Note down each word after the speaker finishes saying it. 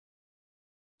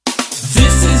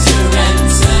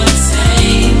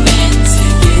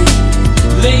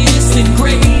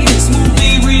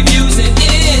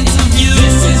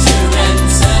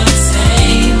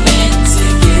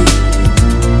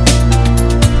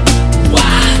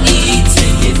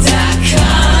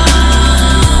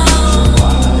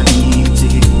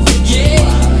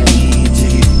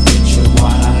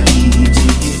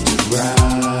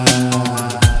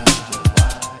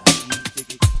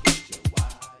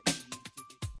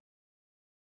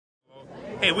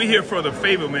Hey, we're here for the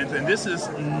Fabelmans, and this is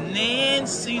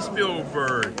Nancy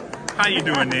Spielberg. How you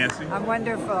doing, Nancy? I'm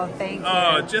wonderful, thank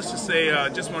you. Just to say,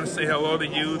 just want to say hello to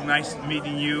you. Nice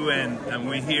meeting you, and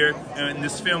we're here. And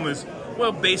this film is,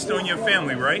 well, based on your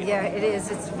family, right? Yeah, it is.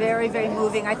 It's very, very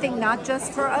moving. I think not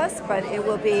just for us, but it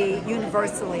will be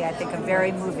universally, I think, a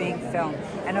very moving film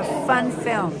and a fun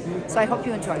film. So I hope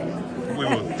you enjoy it. We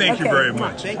will. Thank you very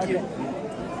much. Thank you.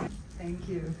 Thank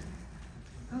you.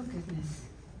 Oh, goodness.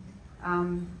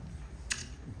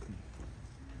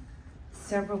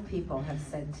 Several people have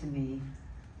said to me,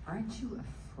 aren't you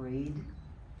afraid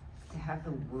to have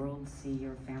the world see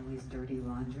your family's dirty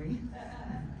laundry?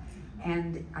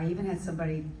 And I even had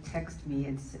somebody text me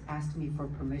and asked me for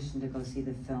permission to go see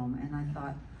the film, and I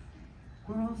thought,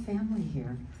 we're all family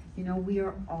here. You know, we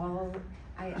are all,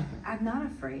 I'm not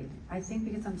afraid. I think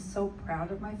because I'm so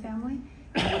proud of my family,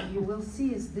 and what you will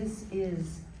see is this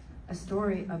is a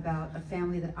story about a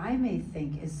family that I may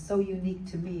think is so unique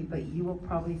to me, but you will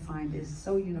probably find is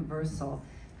so universal,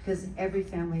 because every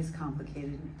family is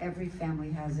complicated, and every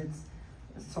family has its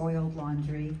soiled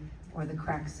laundry or the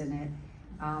cracks in it.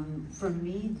 For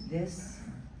me, this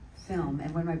film,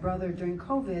 and when my brother during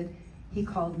COVID, he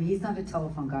called me, he's not a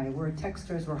telephone guy, we're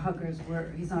texters, we're huggers,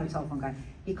 he's not a telephone guy.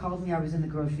 He called me, I was in the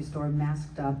grocery store,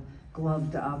 masked up,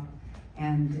 gloved up,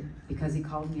 and because he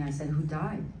called me, I said, who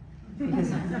died?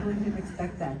 Because I really didn't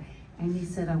expect that. And he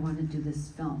said, I want to do this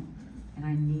film, and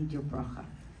I need your bracha.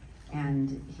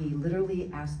 And he literally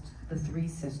asked the three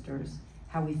sisters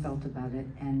how we felt about it,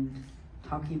 and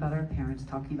talking about our parents,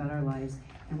 talking about our lives,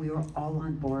 and we were all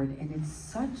on board, and it's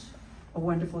such a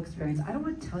wonderful experience. I don't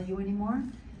want to tell you anymore,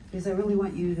 because I really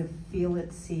want you to feel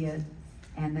it, see it,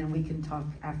 and then we can talk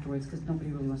afterwards, because nobody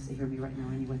really wants to hear me right now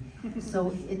anyway.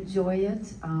 So enjoy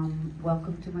it.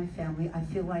 Welcome to my family. I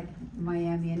feel like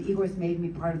Miami, and Igor's made me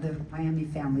part of the Miami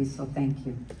family, so thank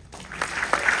you.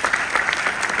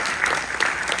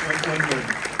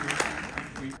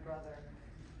 Brother,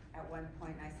 at one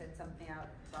point I said something out,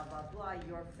 blah, blah, blah,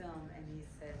 your film, and he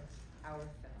said, our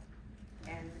film.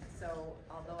 And so,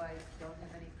 although I don't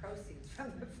have any proceeds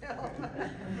from the film,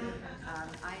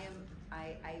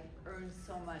 I earned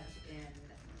so much in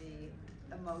the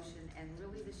emotion and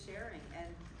really the sharing.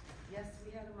 And yes,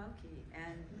 we had a monkey,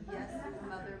 and yes,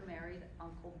 mother married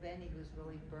Uncle Benny, who's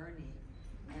really Bernie,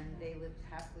 and they lived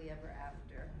happily ever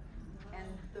after. And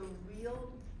the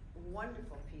real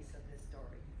wonderful piece of this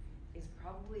story is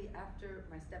probably after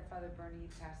my stepfather Bernie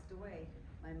passed away,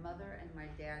 my mother and my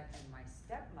dad and my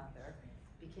stepmother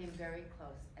became very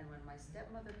close. And when my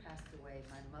stepmother passed away,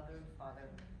 my mother and father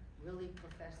really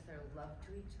professed their love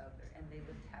to each other, and they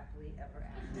lived happily ever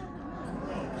after.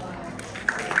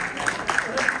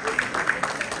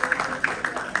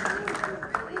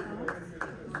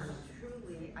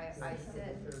 Truly, I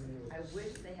said, I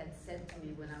wish they had said to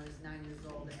me when I was 9 years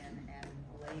old and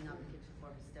laying on the kitchen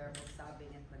floor hysterical sobbing,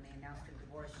 and when they announced the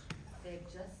divorce, they had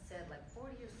just said, like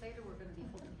 40 years later, we're going to be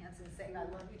holding hands and saying, I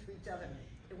love you to each other.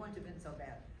 It wouldn't have been so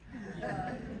bad.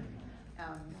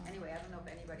 Anyway, I don't know if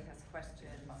anybody has questions.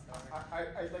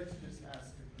 I'd like to just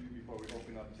ask you before we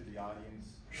open up to the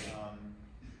audience.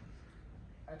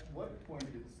 At what point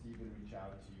did Steven reach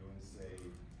out to you and say,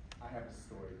 I have a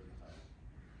story to tell?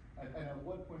 And at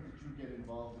what point did you get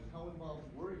involved, and how involved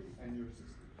were you and your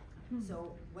sisters?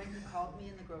 So when he called me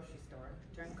in the grocery store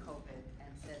during COVID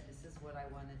and said, this is what I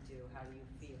want to do, how do you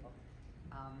feel?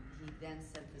 He then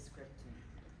sent the script to me,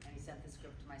 and he sent the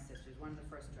script to my sisters, one of the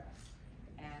first drafts.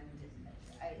 And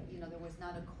there was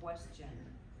not a question,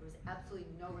 there was absolutely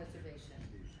no reservation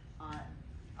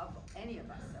of any of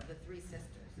us, of the three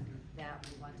sisters, that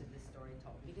we wanted this story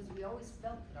told. Because we always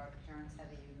felt that our parents had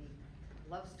a unique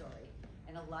love story,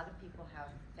 and a lot of people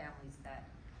have families that,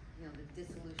 the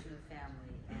dissolution of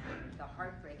family and the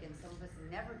heartbreak, and some of us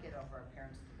never get over our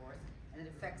parents' divorce, and it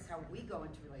affects how we go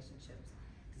into relationships.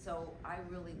 So I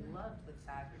really loved the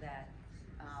fact that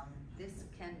this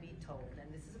can be told, and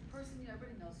this is a person,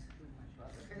 everybody knows who my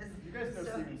brother is. You guys know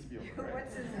Steven Spielberg, right?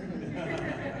 What's his name?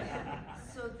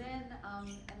 So then,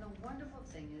 and the wonderful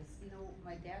thing is,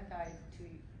 my dad died two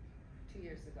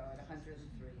years ago at 103.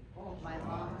 My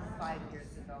mom 5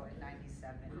 years ago at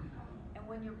 97. And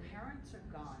when your parents are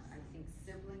gone, I think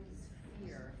siblings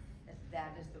fear that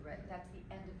that's the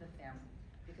end of the family,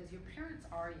 because your parents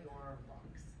are your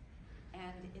rocks.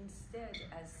 And instead,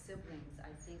 as siblings,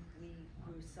 I think we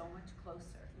grew so much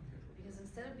closer, because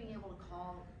instead of being able to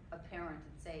call a parent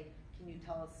and say, can you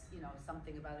tell us,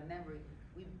 something about a memory,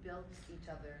 we built each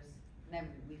other's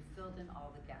memory. We filled in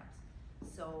all the gaps.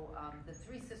 So the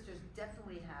three sisters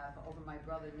definitely have, over my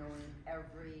brother, knowing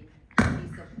every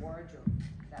piece of wardrobe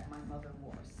that my mother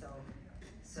wore. So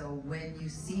So when you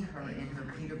see her in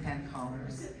her Peter Pan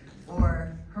collars,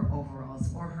 or her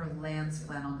overalls, or her Lance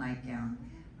flannel nightgown,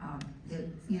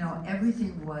 you know,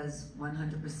 everything was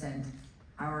 100%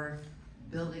 our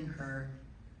building her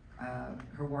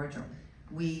wardrobe.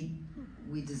 We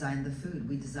designed the food,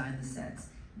 we designed the sets.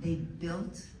 They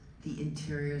built the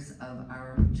interiors of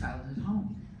our childhood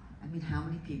home. I mean, how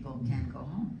many people can go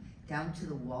home? Down to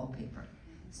the wallpaper.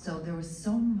 So there was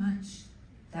so much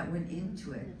that went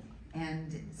into it.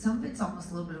 And some of it's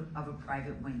almost a little bit of a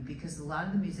private wing, because a lot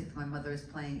of the music that my mother is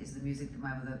playing is the music that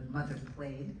my mother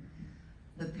played.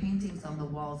 The paintings on the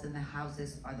walls in the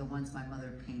houses are the ones my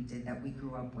mother painted that we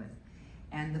grew up with.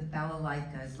 And the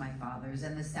balalaika is my father's,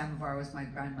 and the samovar was my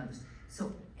grandmother's.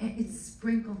 So it's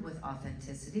sprinkled with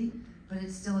authenticity, but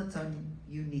it's still its own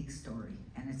unique story,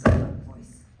 and its own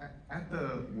voice. At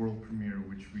the world premiere,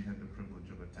 which we had the privilege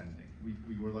of attending,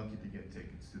 we were lucky to get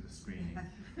tickets to the screening.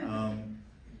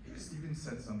 Steven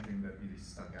said something that really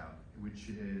stuck out, which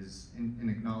is, in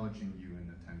acknowledging you in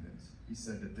attendance, he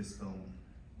said that this film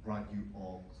brought you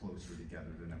all closer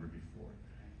together than ever before.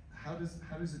 How does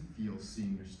it feel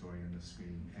seeing your story on the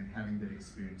screen and having that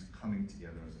experience coming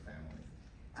together as a family?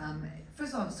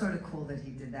 First of all, it's sort of cool that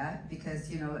he did that, because,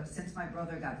 you know, since my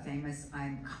brother got famous,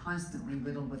 I'm constantly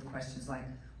riddled with questions like,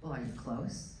 well, are you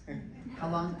close? How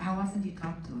often do you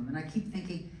talk to him? And I keep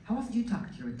thinking, how often do you talk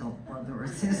to your adult brother or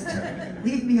sister?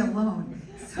 Leave me alone.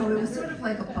 So it was sort of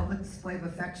like a public display of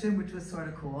affection, which was sort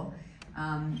of cool.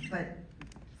 But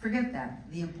forget that.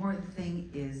 The important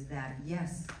thing is that,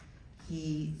 yes,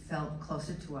 he felt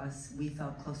closer to us. We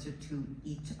felt closer to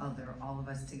each other, all of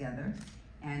us together,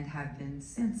 and have been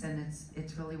since. And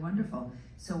it's really wonderful.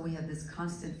 So we have this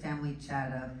constant family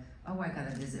chat of, oh, I got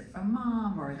a visit from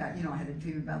mom, or I got, you know, I had a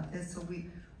dream about this. So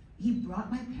he brought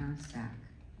my parents back.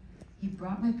 He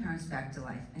brought my parents back to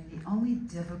life. And the only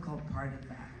difficult part of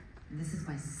that, and this is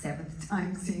my 7th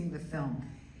time seeing the film,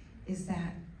 is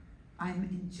that I'm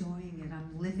enjoying it,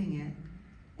 I'm living it,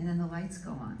 and then the lights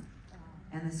go on,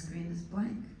 and the screen is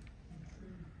blank.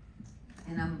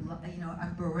 And I'm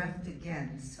bereft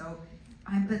again. So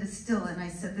but it's still, and I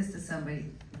said this to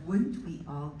somebody, wouldn't we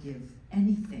all give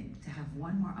anything to have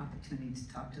one more opportunity to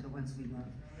talk to the ones we love?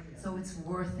 So it's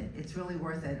worth it. It's really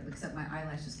worth it, except my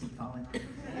eyelashes keep falling off.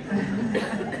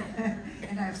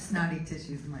 And I have snotty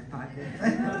tissues in my pocket.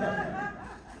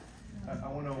 I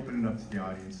want to open it up to the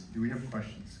audience. Do we have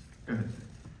questions? Go ahead.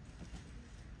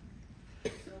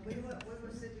 So we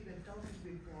were sitting and talking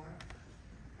before,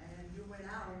 and you went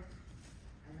out,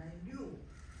 and I knew,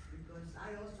 because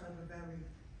I also have a very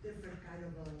different kind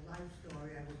of a life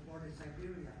story. I was born in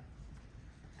Siberia.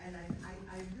 And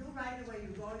I knew right away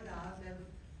you going out, and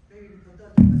maybe you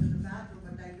forgot to go to the bathroom,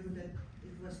 but I knew that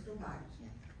it was too much.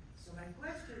 So my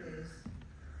question is,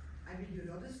 I mean, you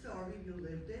know the story, you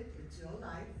lived it, it's your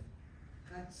life,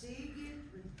 but seeing it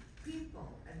with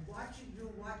people and watching you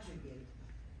watching it,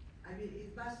 I mean,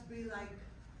 it must be like,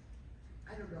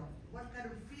 I don't know, what kind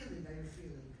of feeling are you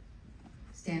feeling?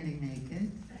 Standing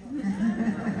naked.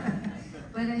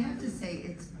 But I have to say,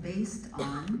 it's based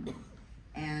on,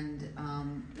 and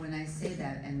when I say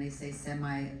that, and they say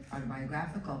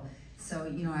semi-autobiographical, so,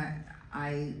 you know,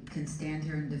 I can stand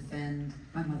here and defend,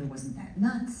 my mother wasn't that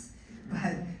nuts,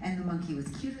 and the monkey was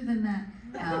cuter than that,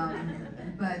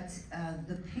 but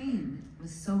the pain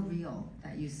was so real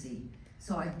that you see.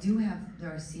 So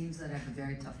there are scenes that I have a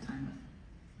very tough time with.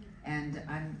 And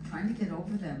I'm trying to get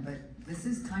over them, but this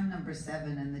is time number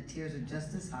 7, and the tears are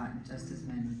just as hot and just as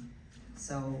many.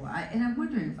 So, I'm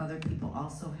wondering if other people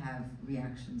also have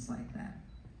reactions like that.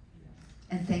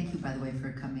 And thank you, by the way,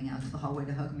 for coming out to the hallway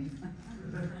to hug me.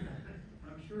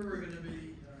 I'm sure we're going to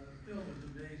be, the film is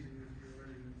amazing, as you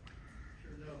already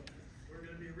sure know. We're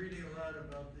going to be reading a lot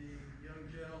about the young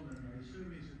gentleman, I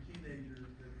assume he's a teenager,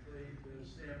 that played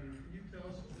Samuel. Can you tell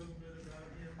us a little bit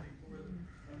about him before,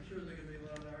 I'm sure there are going to be a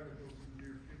lot of articles in the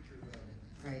near future about him.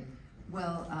 Right.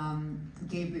 Well,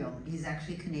 Gabriel, he's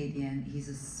actually Canadian. He's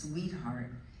a sweetheart.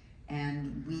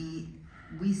 And we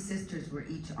sisters were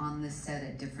each on this set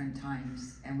at different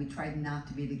times, and we tried not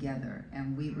to be together.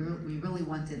 And we really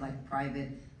wanted like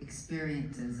private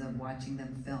experiences of watching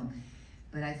them film.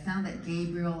 But I found that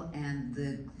Gabriel and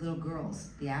the little girls,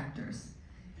 the actors,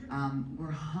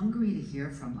 were hungry to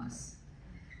hear from us.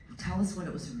 Tell us what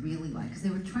it was really like, because they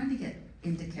were trying to get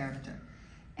into character.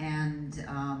 And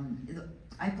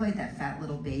I played that fat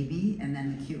little baby and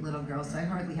then the cute little girl, so I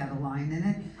hardly had a line in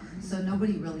it. So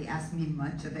nobody really asked me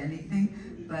much of anything,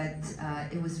 but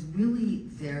it was really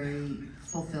very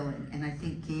fulfilling. And I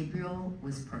think Gabriel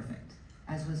was perfect,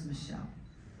 as was Michelle.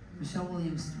 Michelle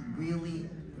Williams really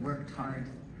worked hard.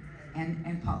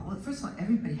 And Paul, well, first of all,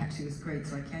 everybody actually was great,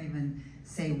 so I can't even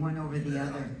say one over the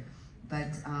other.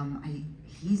 But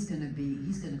he's gonna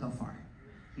go far.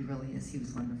 He really is. He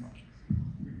was wonderful.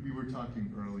 We were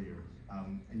talking earlier,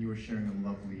 and you were sharing a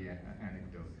lovely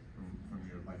anecdote from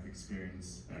your life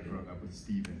experience growing up with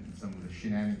Steven and some of the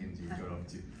shenanigans you got up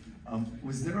to.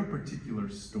 Was there a particular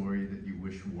story that you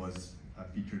wish was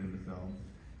featured in the film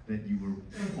that you were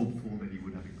hopeful that he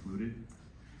would have included?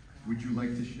 Would you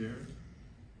like to share?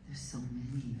 There's so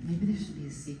many. Maybe there should be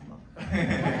a sequel.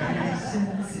 I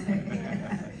shouldn't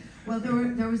say. Well,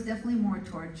 there was definitely more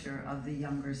torture of the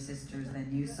younger sisters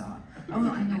than you saw. Oh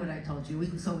no, I know what I told you. We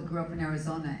grew up in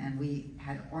Arizona, and we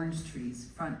had orange trees,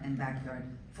 front and backyard,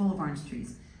 full of orange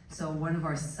trees. So one of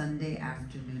our Sunday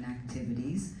afternoon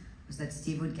activities was that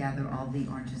Steve would gather all the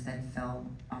oranges that fell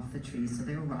off the trees, so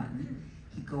they were rotten.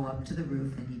 He'd go up to the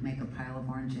roof and he'd make a pile of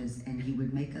oranges, and he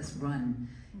would make us run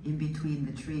in between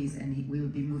the trees, and we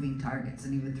would be moving targets,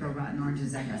 and he would throw rotten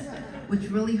oranges at us, which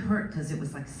really hurt because it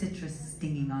was like citrus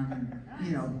stinging on,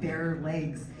 bare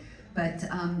legs. But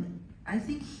I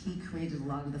think he created a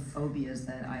lot of the phobias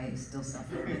that I still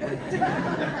suffer with.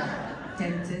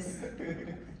 Dentists,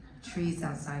 trees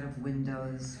outside of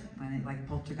windows, like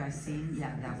poltergeist scene,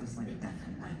 yeah, that was like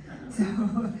definitely.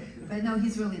 So, but no,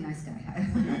 he's a really nice guy.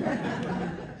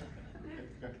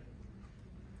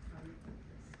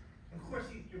 Of course,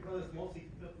 your brother's mostly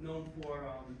known for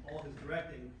all his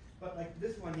directing, but like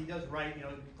this one, he does write,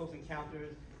 Close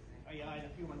Encounters, in a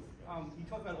few months. You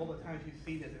talk about all the times you've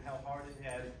seen this and how hard it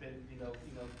has been,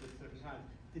 this certain time.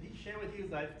 Did he share with you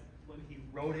that when he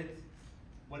wrote it,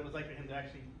 what it was like for him to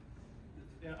actually?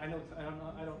 I don't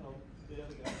know the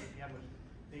other guy.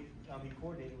 He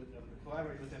coordinated with them,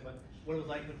 collaborated with him, but what it was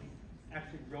like when he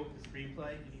actually wrote the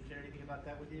screenplay. Did he share anything about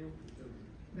that with you?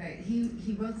 Right,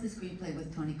 he wrote the screenplay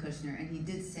with Tony Kushner, and he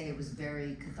did say it was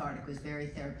very cathartic, it was very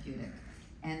therapeutic.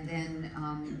 And then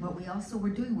what we also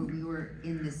were doing when we were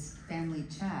in this family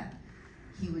chat,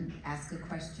 he would ask a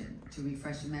question to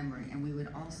refresh a memory, and we would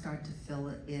all start to fill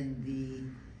in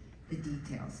the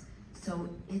details. So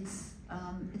it's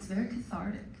very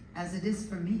cathartic, as it is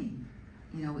for me,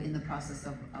 in the process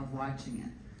of watching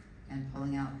it and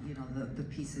pulling out, the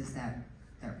pieces that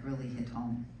really hit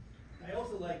home. I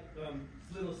also like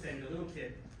little Sammy, the little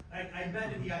kid. I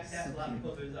imagine he got cast a lot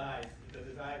because of his eyes. Because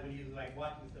his eyes, when he was like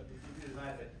watching stuff, you see his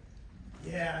eyes.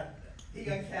 Yeah, he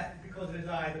got cast because of his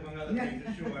eyes, among other things,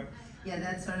 for sure. Yeah,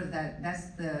 that's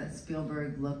the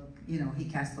Spielberg look. He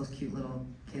cast those cute little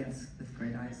kids with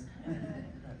great eyes. I'm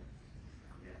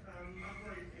sorry,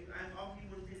 I also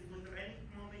was there any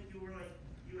moment you were like,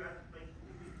 you asked, like,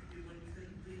 when you said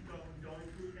please don't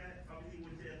include that? Obviously,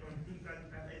 was it, do you guys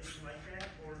have anything like that?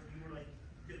 Or you were like,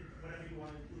 just whatever you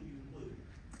want to include, you include?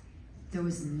 There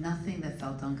was nothing that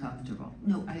felt uncomfortable.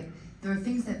 No, there are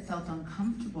things that felt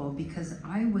uncomfortable because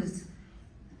I'm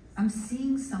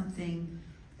seeing something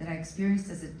that I experienced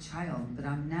as a child, but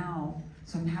I'm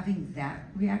having that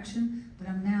reaction, but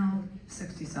I'm now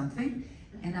 60-something,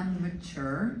 and I'm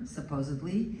mature,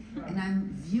 supposedly, and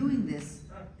I'm viewing this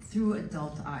through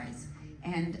adult eyes,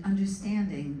 and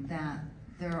understanding that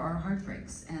there are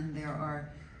heartbreaks, and there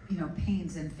are,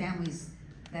 pains and families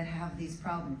that have these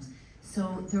problems.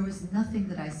 So there was nothing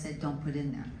that I said don't put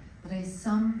in there, but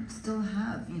some still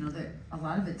have, a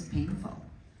lot of it's painful,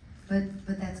 but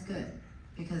that's good.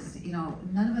 Because,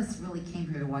 none of us really came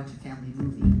here to watch a family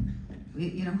movie.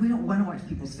 We don't want to watch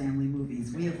people's family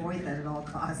movies. We avoid that at all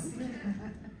costs.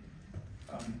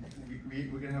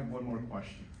 We're going to have one more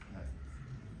question.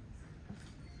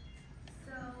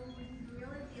 So, was he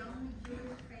really the only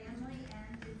Jewish family,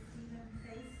 and did Steven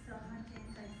face so much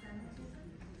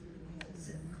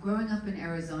anti-Semitism? Growing up in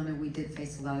Arizona, we did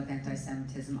face a lot of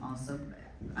anti-Semitism also.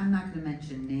 I'm not going to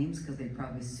mention names because they'd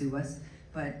probably sue us.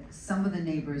 But some of the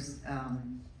neighbors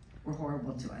were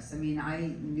horrible to us. I mean,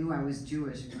 I knew I was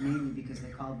Jewish mainly because they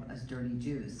called us dirty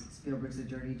Jews. Spielberg's the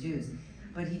dirty Jews.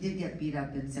 But he did get beat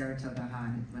up in Saratoga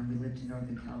High when we lived in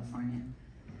Northern California.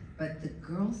 But the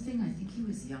girl thing, I think he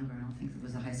was younger. I don't think it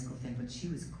was a high school thing, but she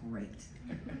was great.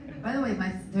 By the way,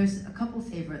 there's a couple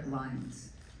favorite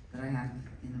lines that I have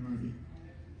in the movie.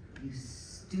 You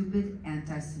stupid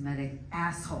anti-Semitic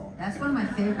asshole. That's one of my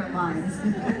favorite lines.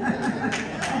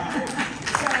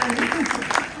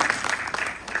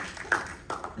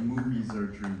 Movies are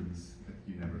dreams that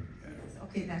you never forget.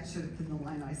 Okay, that should have been the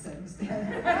line I said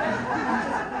instead.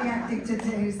 I'm just reacting to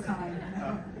today's time.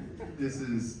 This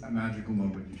is a magical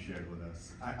moment you shared with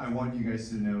us. I want you guys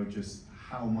to know just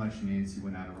how much Nancy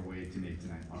went out of her way to make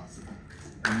tonight possible.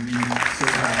 And we so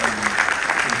value